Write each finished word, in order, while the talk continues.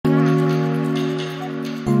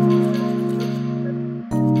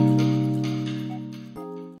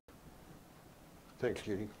Thanks,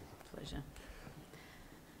 Judy. Pleasure.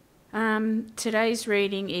 Today's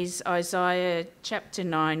reading is Isaiah chapter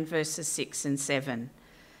 9, verses 6 and 7.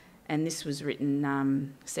 And this was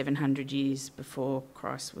written 700 years before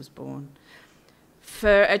Christ was born.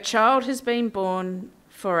 For a child has been born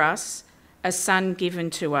for us, a son given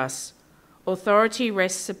to us. Authority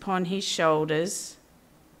rests upon his shoulders.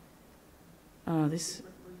 Oh,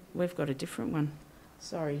 we've got a different one.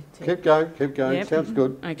 Sorry. Keep going. Yep. Sounds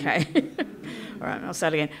good. Okay. All right, I'll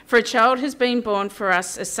start again. For a child has been born for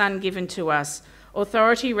us, a son given to us.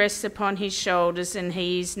 Authority rests upon his shoulders, and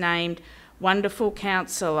he is named Wonderful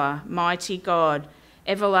Counselor, Mighty God,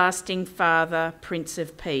 Everlasting Father, Prince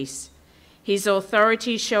of Peace. His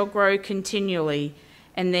authority shall grow continually,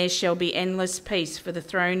 and there shall be endless peace for the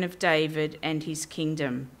throne of David and his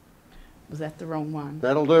kingdom. Was that the wrong one?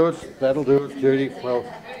 That'll do it, Judy. Well,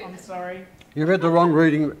 I'm sorry. You read the wrong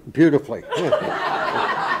reading beautifully. Oh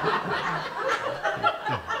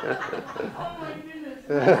my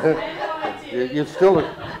goodness.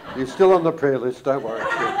 You're still on the prayer list, don't worry.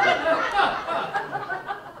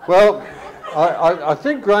 Well, I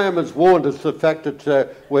think Graham has warned us the fact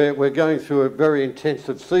that we're going through a very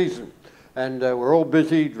intensive season, and we're all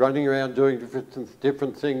busy running around doing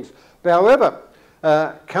different things. However,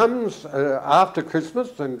 comes after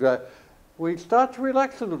Christmas, and we start to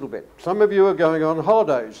relax a little bit. Some of you are going on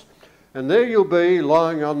holidays, and there you'll be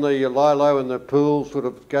lying on the lilo in the pool, sort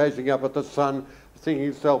of gazing up at the sun, thinking to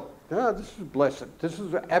yourself, oh, this is blessed. This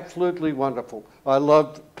is absolutely wonderful. I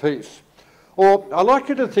love peace. Or I like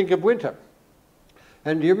you to think of winter.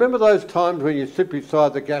 And do you remember those times when you sit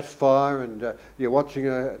beside the gas fire and you're watching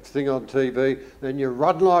a thing on TV, then you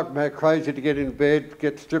run like mad crazy to get in bed,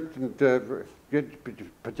 get stripped and get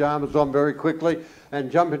pyjamas on very quickly and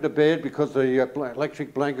jump into bed because the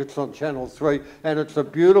electric blanket's on Channel 3, and it's a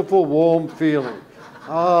beautiful warm feeling.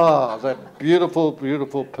 Ah, that beautiful,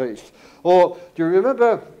 beautiful peace. Or do you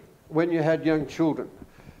remember when you had young children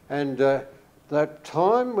and that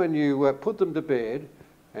time when you put them to bed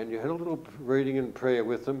and you had a little reading and prayer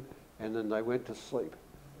with them, and then they went to sleep?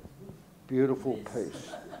 Beautiful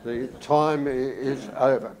peace. The time is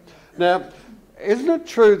over. Now, isn't it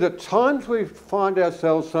true that times we find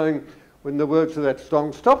ourselves saying, when the words of that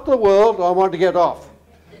song, stop the world, I want to get off.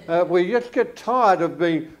 We just get tired of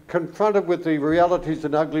being confronted with the realities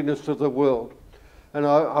and ugliness of the world. And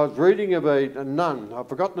I was reading of a nun, I've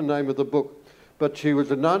forgotten the name of the book, but she was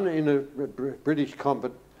a nun in a British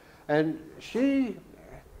convent, and she,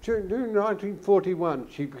 during 1941,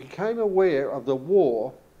 she became aware of the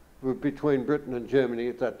war between Britain and Germany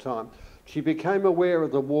at that time. She became aware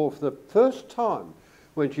of the war for the first time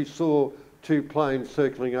when she saw two planes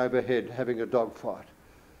circling overhead having a dogfight.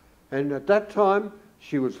 And at that time,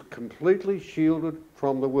 she was completely shielded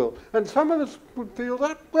from the world. And some of us would feel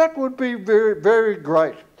that would be very, very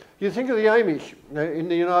great. You think of the Amish in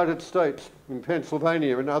the United States, in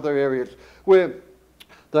Pennsylvania and other areas, where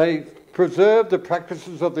they preserve the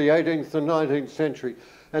practices of the 18th and 19th century,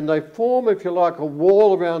 and they form, if you like, a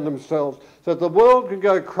wall around themselves so that the world can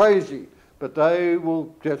go crazy, but they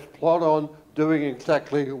will just plod on doing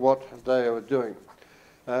exactly what they are doing.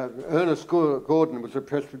 Ernest Gordon was a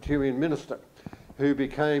Presbyterian minister who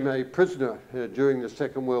became a prisoner during the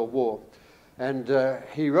Second World War, and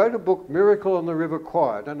he wrote a book, Miracle on the River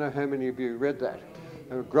Kwai. I don't know how many of you read that.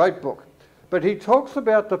 A great book. But he talks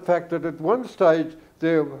about the fact that at one stage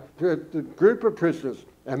there were a group of prisoners,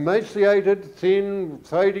 emaciated, thin,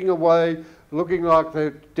 fading away, looking like their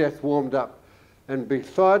death warmed up. And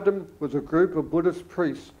beside them was a group of Buddhist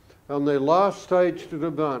priests on their last stage to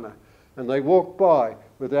nirvana, and they walked by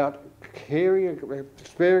without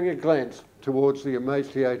sparing a glance towards the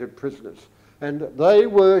emaciated prisoners. And they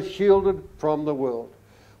were shielded from the world.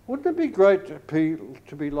 Wouldn't it be great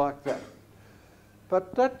to be like that?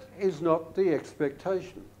 But that is not the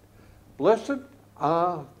expectation. Blessed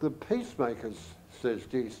are the peacemakers, says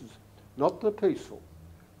Jesus, not the peaceful.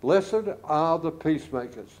 Blessed are the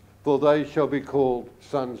peacemakers, for they shall be called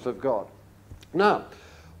sons of God. Now,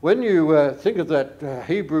 when you think of that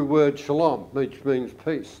Hebrew word shalom, which means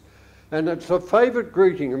peace, and it's a favourite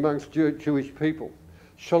greeting amongst Jewish people,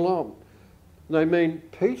 shalom, they mean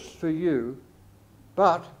peace for you,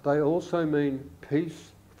 but they also mean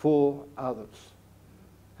peace for others.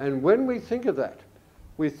 And when we think of that,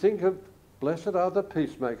 we think of blessed are the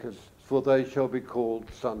peacemakers, for they shall be called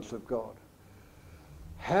sons of God.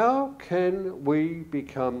 How can we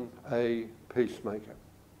become a peacemaker?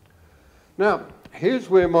 Now, here's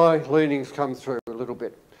where my leanings come through a little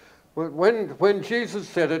bit. When Jesus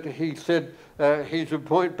said it, he said he's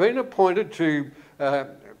been appointed to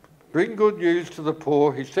bring good news to the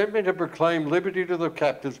poor. He sent me to proclaim liberty to the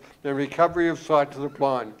captives and recovery of sight to the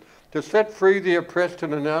blind, to set free the oppressed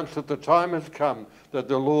and announce that the time has come that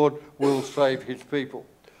the Lord will save his people.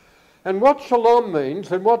 And what shalom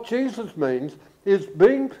means and what Jesus means is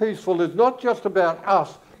being peaceful is not just about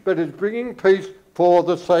us, but is bringing peace for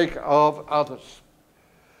the sake of others.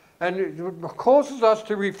 And it causes us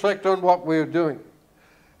to reflect on what we're doing.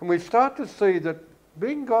 And we start to see that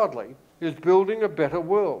being godly is building a better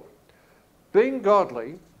world. Being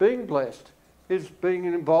godly, being blessed, is being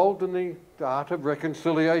involved in the art of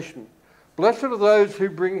reconciliation. Blessed are those who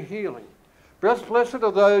bring healing. Blessed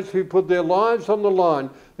are those who put their lives on the line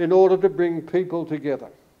in order to bring people together.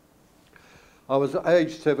 I was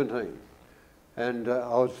aged 17 and I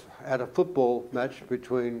was at a football match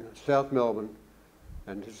between South Melbourne,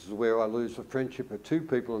 and this is where I lose the friendship of two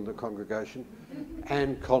people in the congregation,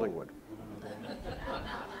 and Collingwood.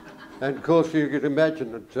 And of course you could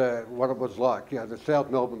imagine that, what it was like. You know, the South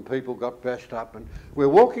Melbourne people got bashed up and we're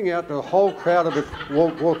walking out, the whole crowd of us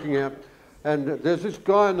walking out, and there's this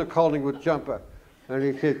guy in the Collingwood jumper and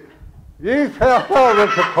he said, "You South Melbourne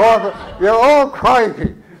supporters, you're all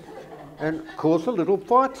crazy." And of course a little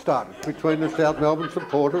fight started between the South Melbourne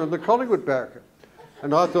supporter and the Collingwood barracker.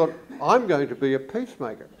 And I thought, I'm going to be a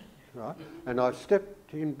peacemaker, right? And I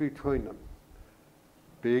stepped in between them.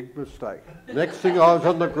 Big mistake. Next thing I was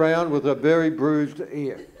on the ground with a very bruised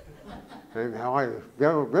ear. And I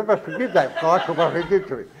never forgive that guy for what he did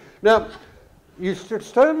to me. Now, you start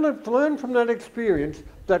to learn from that experience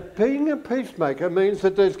that being a peacemaker means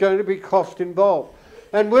that there's going to be cost involved.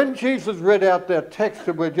 And when Jesus read out that text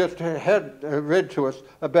that we just had read to us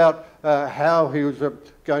about how he was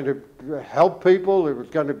going to help people, he was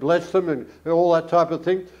going to bless them and all that type of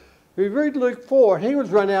thing, we read Luke 4, he was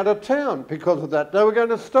run out of town because of that. They were going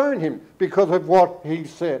to stone him because of what he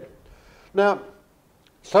said. Now,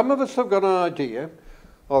 some of us have got an idea,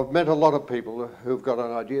 I've met a lot of people who've got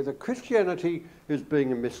an idea, that Christianity is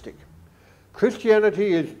being a mystic.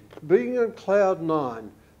 Christianity is being on cloud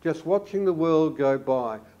nine, just watching the world go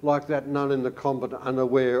by, like that nun in the convent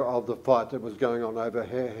unaware of the fight that was going on over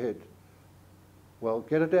her head. Well,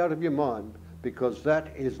 get it out of your mind, because that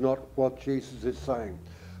is not what Jesus is saying.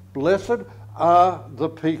 Blessed are the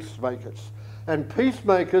peacemakers. And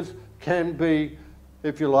peacemakers can be,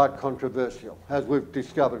 if you like, controversial, as we've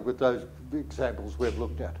discovered with those examples we've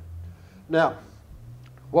looked at. Now,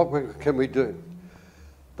 what can we do?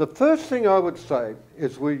 The first thing I would say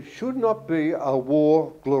is we should not be a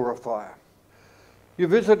war glorifier. You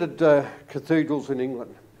visited cathedrals in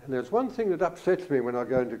England, and there's one thing that upsets me when I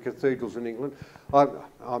go into cathedrals in England.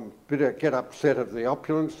 I'm get upset at the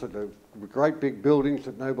opulence, at the great big buildings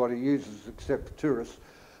that nobody uses except for tourists.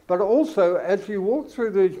 But also, as you walk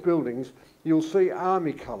through these buildings, you'll see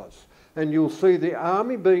army colours, and you'll see the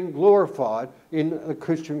army being glorified in a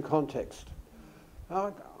Christian context.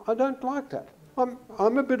 I don't like that.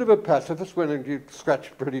 I'm a bit of a pacifist when you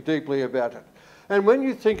scratch pretty deeply about it. And when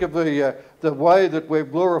you think of the way that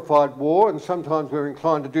we've glorified war, and sometimes we're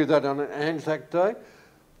inclined to do that on an Anzac Day,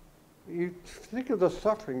 you think of the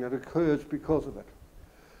suffering that occurs because of it.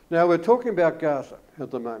 Now, we're talking about Gaza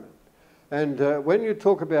at the moment. And when you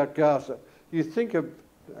talk about Gaza, you think of,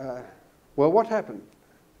 well, what happened?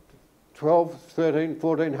 12, 13,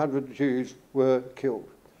 1,400 Jews were killed,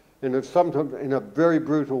 sometimes in a very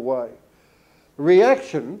brutal way.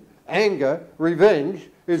 Reaction, anger, revenge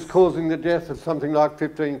is causing the death of something like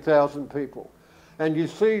 15,000 people. And you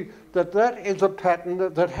see that that is a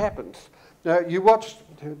pattern that happens. Now, do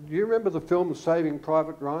you remember the film Saving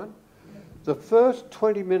Private Ryan? The first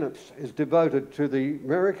 20 minutes is devoted to the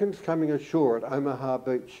Americans coming ashore at Omaha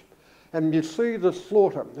Beach. And you see the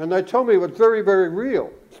slaughter. And they tell me it was very, very real.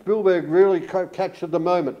 Spielberg really captured the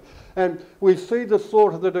moment. And we see the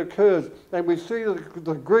slaughter that occurs, and we see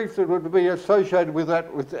the grief that would be associated with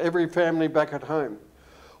that with every family back at home.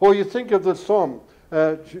 Or you think of the Somme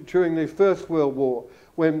during the First World War,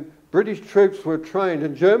 when British troops were trained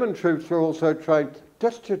and German troops were also trained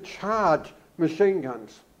just to charge machine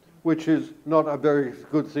guns, which is not a very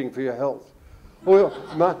good thing for your health. Well,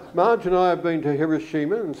 Marge and I have been to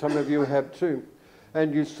Hiroshima, and some of you have too,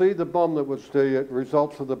 and you see the bomb that was the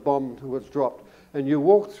results of the bomb that was dropped. And you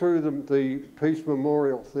walk through the Peace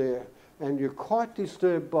Memorial there, and you're quite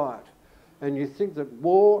disturbed by it. And you think that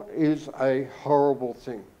war is a horrible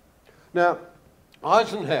thing. Now,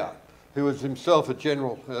 Eisenhower, who was himself a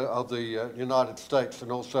general of the United States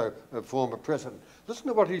and also a former president, listen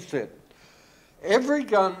to what he said. Every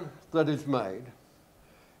gun that is made,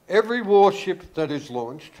 every warship that is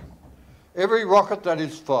launched, every rocket that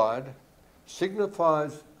is fired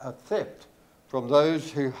signifies a theft from those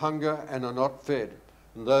who hunger and are not fed,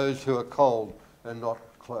 and those who are cold and not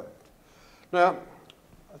clothed. Now,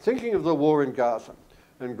 thinking of the war in Gaza,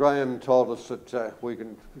 and Graham told us that there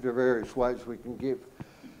are various ways we can give.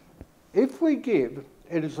 If we give,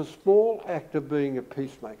 it is a small act of being a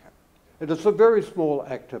peacemaker. It is a very small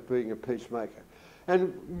act of being a peacemaker. And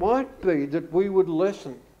it might be that we would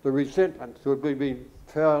lessen the resentment that would be being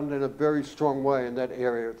found in a very strong way in that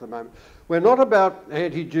area at the moment. We're not about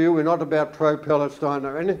anti-Jew, we're not about pro-Palestine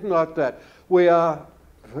or anything like that. We are,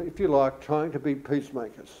 if you like, trying to be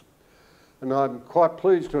peacemakers. And I'm quite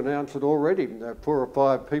pleased to announce that already 4 or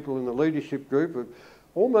 5 people in the leadership group have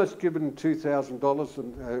almost given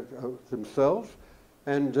 $2,000 themselves,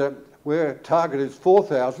 and our target is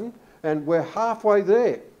 $4,000, and we're halfway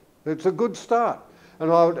there. It's a good start.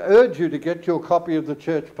 And I would urge you to get your copy of the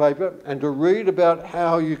church paper and to read about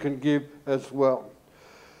how you can give as well.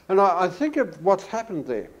 And I think of what's happened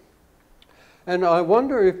there. And I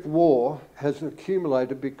wonder if war has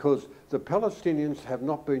accumulated because the Palestinians have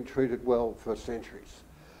not been treated well for centuries.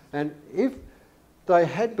 And if they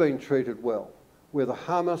had been treated well, whether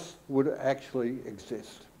Hamas would actually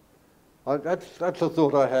exist. That's a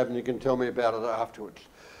thought I have, and you can tell me about it afterwards.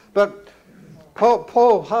 But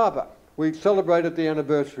Pearl Harbor, we celebrated the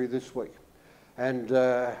anniversary this week, and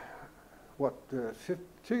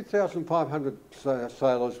 2,500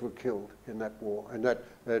 sailors were killed in that war, in that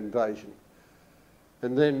invasion.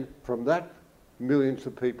 And then from that, millions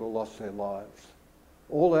of people lost their lives,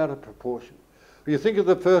 all out of proportion. You think of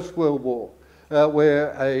the First World War,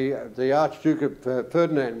 where the Archduke of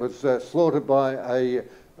Ferdinand was slaughtered by a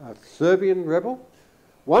Serbian rebel.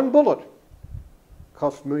 One bullet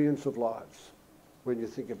cost millions of lives when you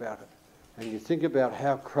think about it. And you think about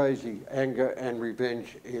how crazy anger and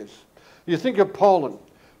revenge is. You think of Poland.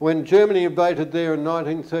 When Germany invaded there in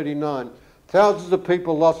 1939, thousands of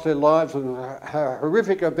people lost their lives in a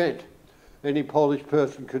horrific event. Any Polish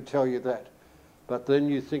person could tell you that. But then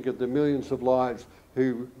you think of the millions of lives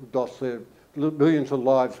who lost their millions of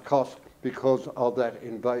lives cost because of that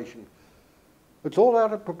invasion. It's all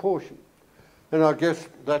out of proportion. And I guess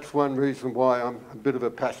that's one reason why I'm a bit of a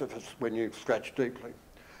pacifist when you scratch deeply.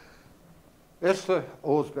 Esther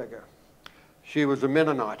Orsberger, she was a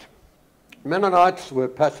Mennonite. Mennonites were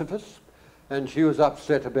pacifists, and she was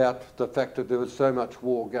upset about the fact that there was so much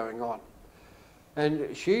war going on.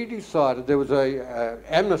 And she decided there was an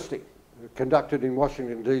amnesty conducted in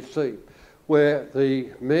Washington, D.C., where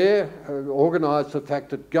the mayor organised the fact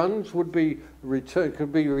that guns could be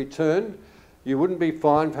returned. You wouldn't be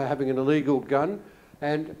fined for having an illegal gun,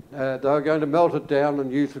 and they were going to melt it down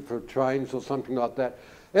and use it for trains or something like that.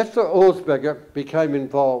 Esther Orsberger became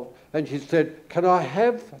involved, and she said, can I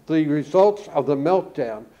have the results of the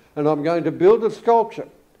meltdown? And I'm going to build a sculpture.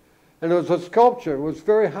 And it was a sculpture. It was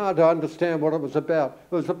very hard to understand what it was about.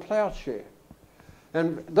 It was a ploughshare.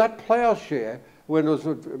 And that ploughshare, when it was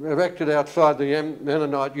erected outside the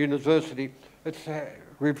Mennonite University, it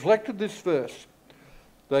reflected this verse.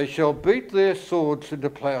 They shall beat their swords into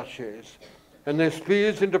ploughshares and their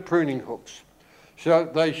spears into pruning hooks.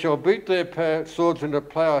 They shall beat their swords into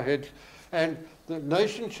ploughheads, and the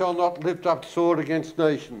nation shall not lift up sword against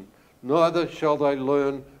nation, neither shall they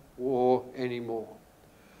learn war anymore.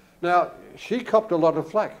 Now, she copped a lot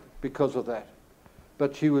of flack because of that,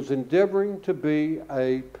 but she was endeavouring to be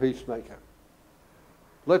a peacemaker.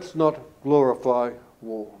 Let's not glorify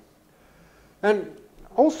war. And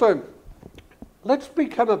also, let's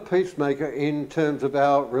become a peacemaker in terms of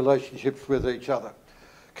our relationships with each other.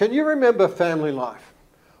 Can you remember family life?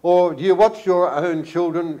 Or do you watch your own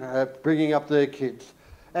children bringing up their kids?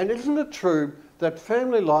 And isn't it true that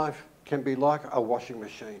family life can be like a washing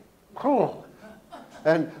machine? Oh.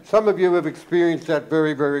 And some of you have experienced that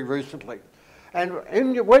very, very recently. And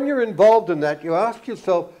when you're involved in that, you ask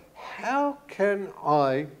yourself, how can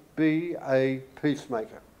I be a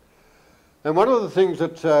peacemaker? And one of the things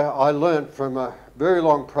that I learnt from a very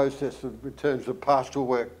long process in terms of pastoral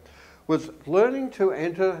work was learning to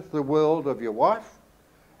enter the world of your wife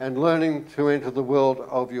and learning to enter the world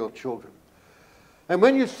of your children. And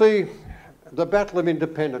when you see the battle of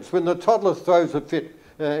independence, when the toddler throws a fit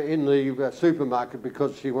in the supermarket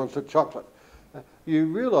because she wants a chocolate, you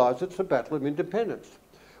realise it's a battle of independence.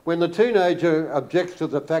 When the teenager objects to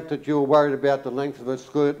the fact that you're worried about the length of her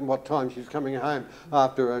skirt and what time she's coming home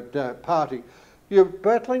after a party, you're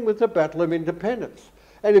battling with the battle of independence.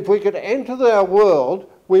 And if we could enter our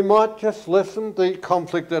world, we might just lessen the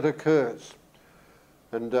conflict that occurs.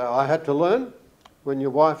 And I had to learn, when your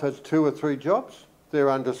wife has 2 or 3 jobs, they're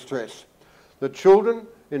under stress. The children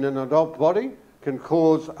in an adult body can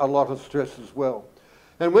cause a lot of stress as well.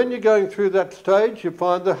 And when you're going through that stage, you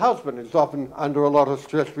find the husband is often under a lot of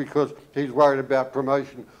stress because he's worried about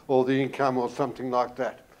promotion or the income or something like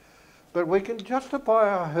that. But we can justify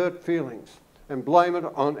our hurt feelings and blame it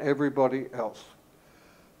on everybody else.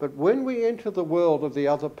 But when we enter the world of the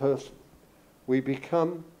other person, we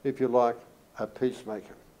become, if you like, a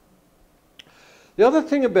peacemaker. The other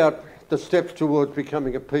thing about the steps towards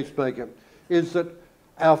becoming a peacemaker is that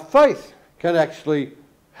our faith can actually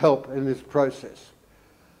help in this process.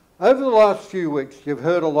 Over the last few weeks, you've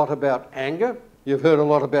heard a lot about anger, you've heard a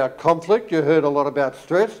lot about conflict, you've heard a lot about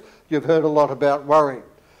stress, you've heard a lot about worry.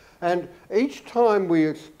 And each time we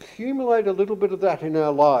accumulate a little bit of that in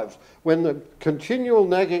our lives, when the continual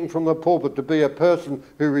nagging from the pulpit to be a person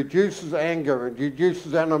who reduces anger and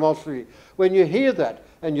reduces animosity, when you hear that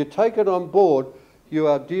and you take it on board, you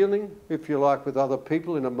are dealing, if you like, with other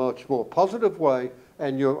people in a much more positive way,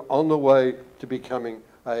 and you're on the way to becoming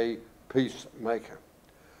a peacemaker.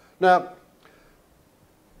 Now,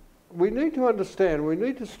 we need to understand, we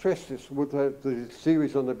need to stress this with the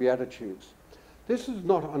series on the Beatitudes. This is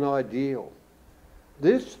not an ideal.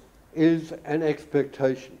 This is an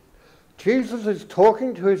expectation. Jesus is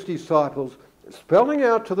talking to his disciples, spelling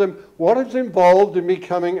out to them what is involved in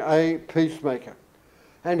becoming a peacemaker.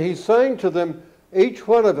 And he's saying to them, each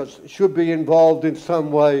one of us should be involved in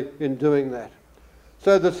some way in doing that.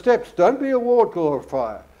 So the steps: don't be a ward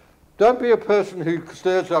glorifier. Don't be a person who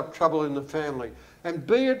stirs up trouble in the family, and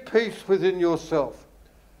be at peace within yourself.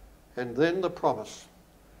 And then the promise: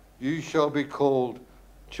 you shall be called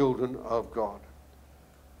children of God.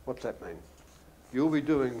 What's that mean? You'll be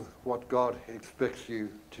doing what God expects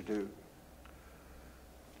you to do.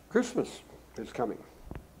 Christmas is coming.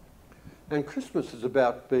 And Christmas is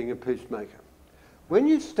about being a peacemaker. When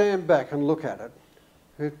you stand back and look at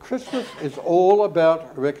it, Christmas is all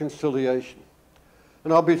about reconciliation.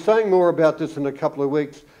 And I'll be saying more about this in a couple of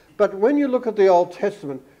weeks. But when you look at the Old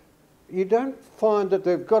Testament, you don't find that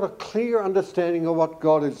they've got a clear understanding of what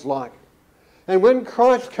God is like. And when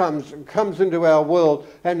Christ comes into our world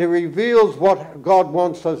and he reveals what God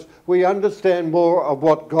wants us, we understand more of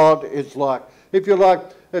what God is like. If you like,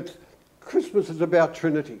 Christmas is about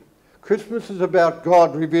Trinity. Christmas is about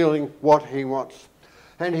God revealing what he wants.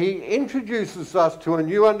 And he introduces us to a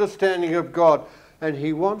new understanding of God. And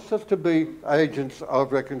he wants us to be agents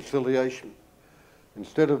of reconciliation.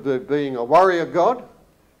 Instead of being a warrior God,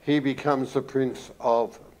 he becomes the Prince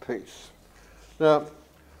of Peace. Now,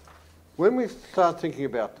 when we start thinking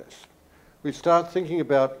about this, we start thinking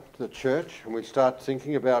about the church, and we start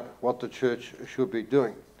thinking about what the church should be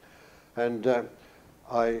doing. And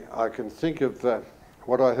I can think of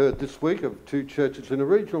what I heard this week of two churches in a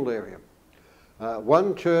regional area.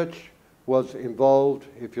 One church was involved,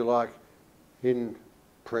 if you like, in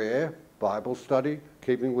prayer, Bible study,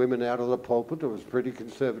 keeping women out of the pulpit. It was a pretty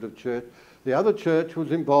conservative church. The other church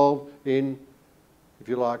was involved in, if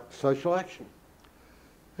you like, social action.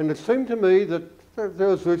 And it seemed to me that there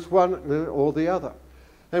was this one or the other.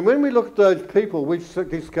 And when we look at those people, we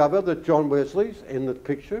discover that John Wesley's in the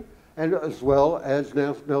picture, and as well as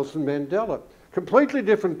Nelson Mandela. Completely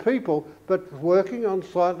different people, but working on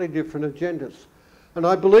slightly different agendas. And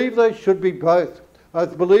I believe they should be both. I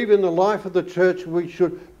believe in the life of the church we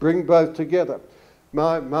should bring both together.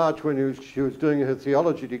 Marge, when she was doing her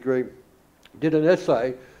theology degree, did an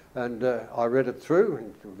essay, and I read it through,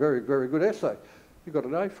 and a very, very good essay. You got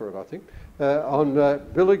an A for it, I think, on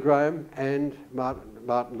Billy Graham and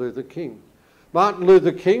Martin Luther King. Martin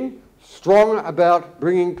Luther King, strong about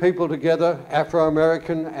bringing people together,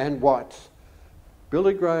 Afro-American and whites.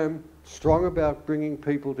 Billy Graham, strong about bringing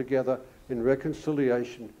people together in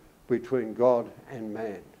reconciliation between God and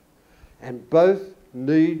man. And both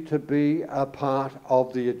need to be a part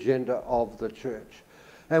of the agenda of the church.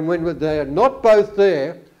 And when they are not both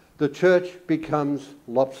there, the church becomes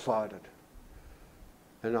lopsided.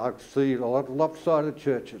 And I see a lot of lopsided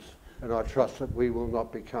churches, and I trust that we will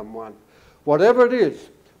not become one. Whatever it is,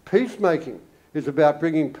 peacemaking is about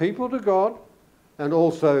bringing people to God, and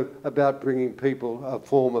also about bringing people a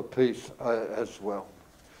form of peace as well.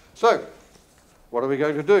 So, what are we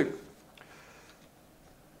going to do?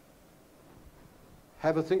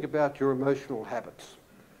 Have a think about your emotional habits,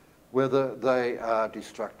 whether they are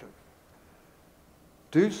destructive.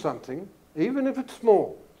 Do something, even if it's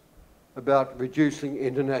small, about reducing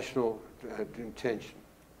international tension.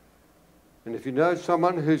 And if you know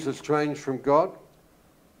someone who's estranged from God,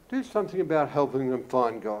 do something about helping them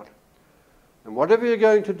find God. And whatever you're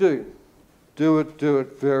going to do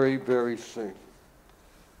it very, very soon.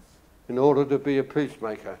 In order to be a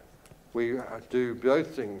peacemaker, we do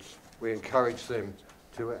both things. We encourage them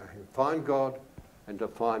to find God and to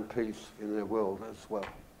find peace in their world as well.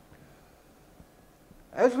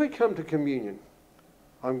 As we come to communion,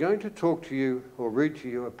 I'm going to talk to you or read to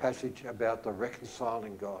you a passage about the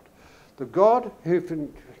reconciling God. The God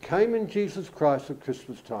who came in Jesus Christ at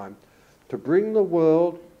Christmas time to bring the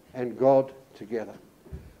world and God together.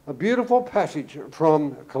 A beautiful passage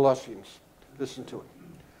from Colossians. Listen to it.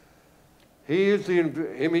 He is the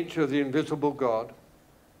image of the invisible God,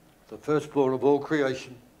 the firstborn of all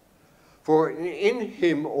creation. For in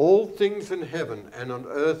him all things in heaven and on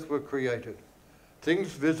earth were created, things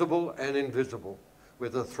visible and invisible,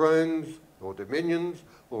 whether thrones or dominions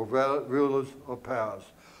or rulers or powers.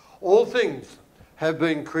 All things have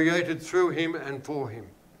been created through him and for him.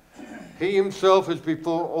 He himself is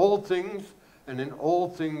before all things, and in all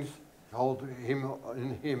things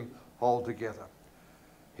in him hold together.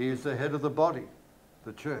 He is the head of the body,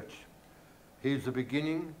 the church. He is the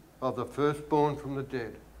beginning of the firstborn from the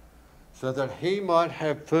dead, so that he might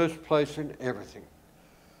have first place in everything.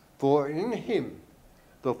 For in him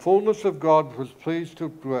the fullness of God was pleased to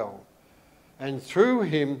dwell, and through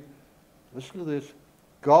him, listen to this,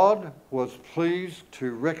 God was pleased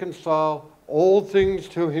to reconcile all things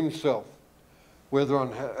to himself, whether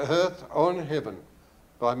on earth or in heaven,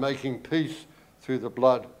 by making peace through the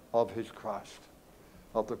blood of his Christ,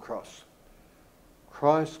 of the cross.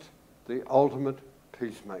 Christ, the ultimate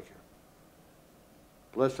peacemaker.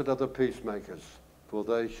 Blessed are the peacemakers, for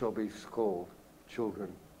they shall be called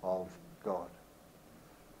children of God.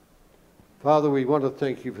 Father, we want to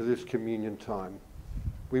thank you for this communion time.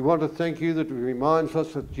 We want to thank you that it reminds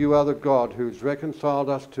us that you are the God who has reconciled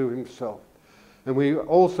us to himself. And we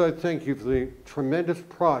also thank you for the tremendous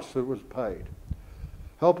price that was paid.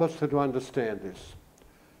 Help us to understand this.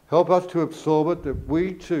 Help us to absorb it, that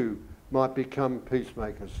we too might become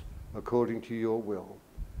peacemakers according to your will.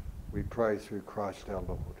 We pray through Christ our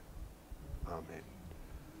Lord. Amen.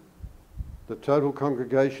 The total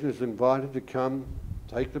congregation is invited to come,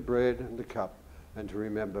 take the bread and the cup, and to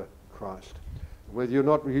remember Christ. Whether you're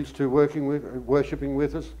not used to worshipping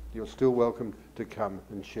with us, you're still welcome to come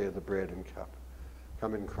and share the bread and cup.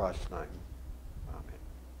 Come in Christ's name.